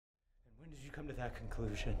you come to that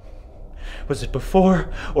conclusion? Was it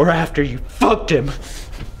before or after you fucked him?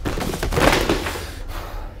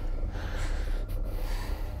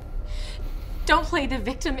 Don't play the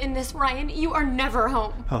victim in this, Ryan. You are never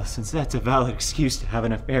home. Oh, since that's a valid excuse to have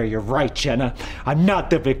an affair, you're right, Jenna. I'm not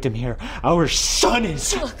the victim here. Our son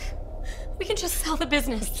is. Look, we can just sell the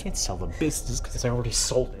business. I can't sell the business because I already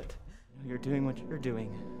sold it. You're doing what you're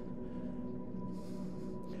doing.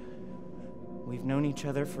 We've known each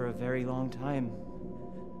other for a very long time.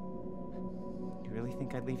 Do you really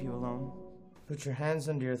think I'd leave you alone? Put your hands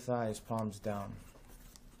under your thighs, palms down.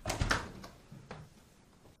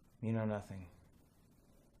 You know nothing.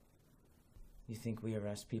 You think we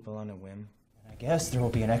arrest people on a whim? I guess there will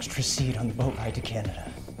be an extra seat on the boat ride to Canada.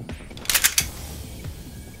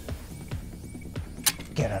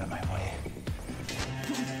 Get out of my way.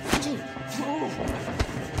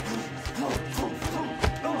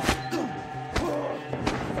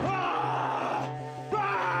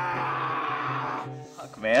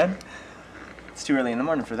 Fuck, man. It's too early in the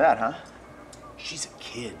morning for that, huh? She's a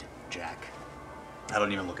kid, Jack. I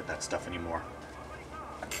don't even look at that stuff anymore.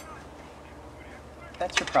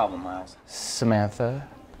 That's your problem, Miles. Samantha,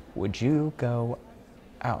 would you go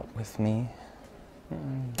out with me?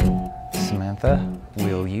 Samantha,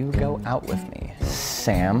 will you go out with me?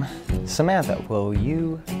 Sam, Samantha, will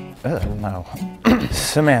you... no.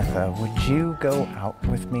 Samantha, would you go out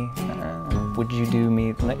with me? Would you do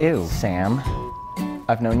me... Ew. Sam,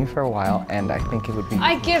 I've known you for a while, and I think it would be...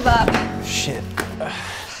 I give up. Shit.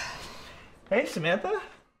 Hey, Samantha.